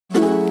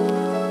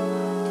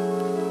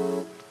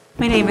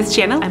My name is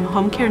Jana. I'm a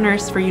home care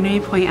nurse for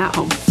UnityPoint at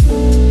home.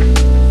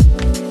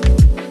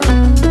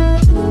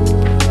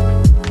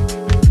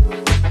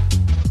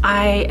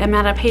 I am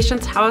at a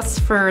patient's house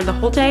for the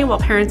whole day while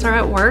parents are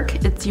at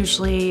work. It's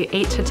usually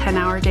 8 to 10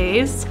 hour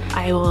days.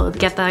 I will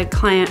get the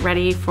client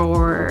ready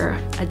for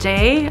a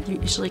day.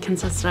 It usually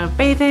consists of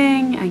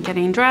bathing and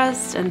getting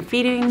dressed and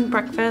feeding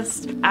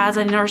breakfast. As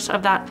a nurse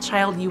of that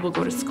child, you will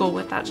go to school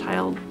with that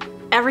child.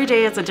 Every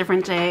day is a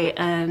different day,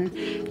 and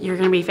you're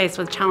going to be faced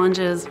with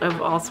challenges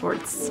of all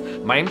sorts.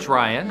 My name's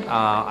Ryan.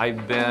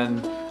 I've been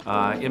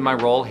in my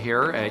role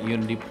here at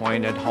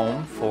UnityPoint at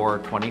home for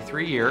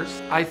 23 years.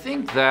 I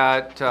think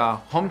that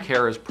home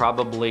care is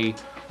probably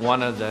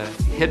one of the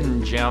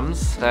hidden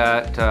gems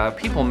that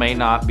people may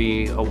not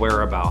be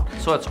aware about.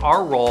 So it's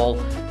our role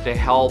to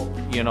help,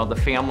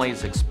 the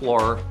families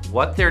explore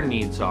what their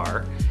needs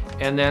are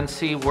and then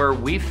see where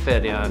we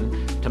fit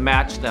in to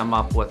match them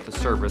up with the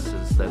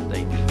services that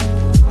they need.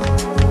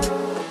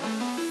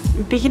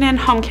 Being in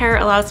home care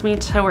allows me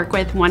to work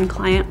with one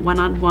client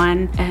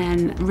one-on-one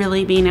and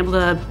really being able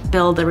to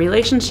build a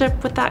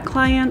relationship with that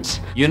client.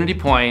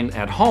 UnityPoint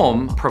at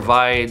home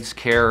provides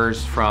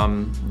cares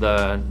from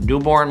the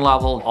newborn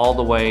level all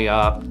the way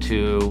up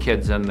to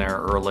kids in their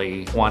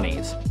early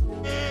 20s.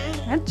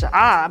 Good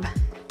job.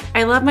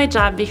 I love my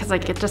job because I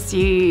get to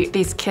see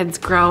these kids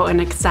grow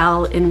and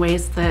excel in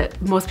ways that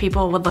most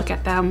people would look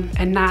at them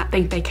and not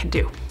think they could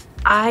do.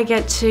 I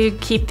get to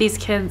keep these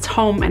kids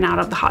home and out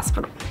of the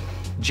hospital.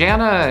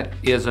 Jana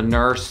is a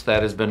nurse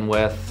that has been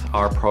with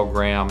our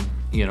program,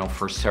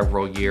 for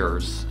several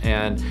years,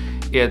 and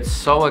it's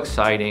so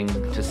exciting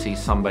to see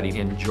somebody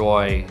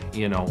enjoy,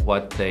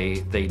 what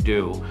they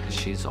do.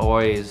 She's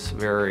always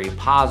very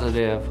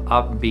positive,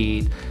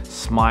 upbeat,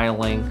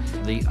 smiling.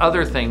 The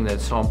other thing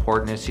that's so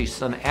important is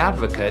she's an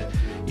advocate,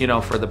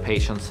 for the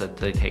patients that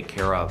they take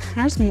care of.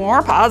 There's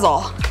more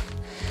puzzle.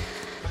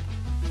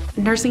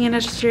 Nursing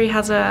industry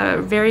has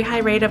a very high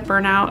rate of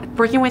burnout.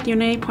 Working with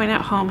UnityPoint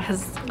at home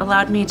has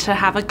allowed me to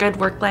have a good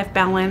work-life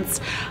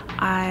balance.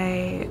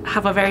 I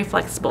have a very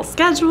flexible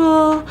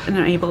schedule and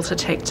I'm able to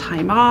take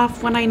time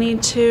off when I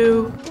need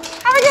to.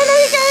 Have a good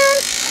weekend!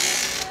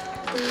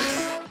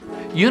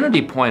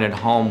 UnityPoint at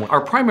home, our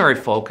primary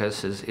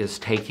focus is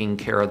taking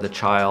care of the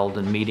child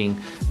and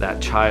meeting that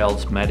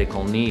child's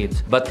medical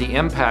needs. But the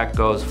impact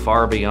goes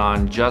far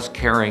beyond just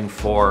caring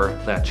for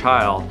that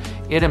child.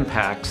 It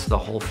impacts the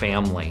whole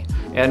family.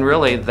 And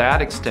really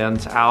that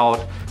extends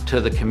out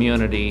to the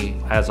community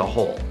as a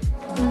whole.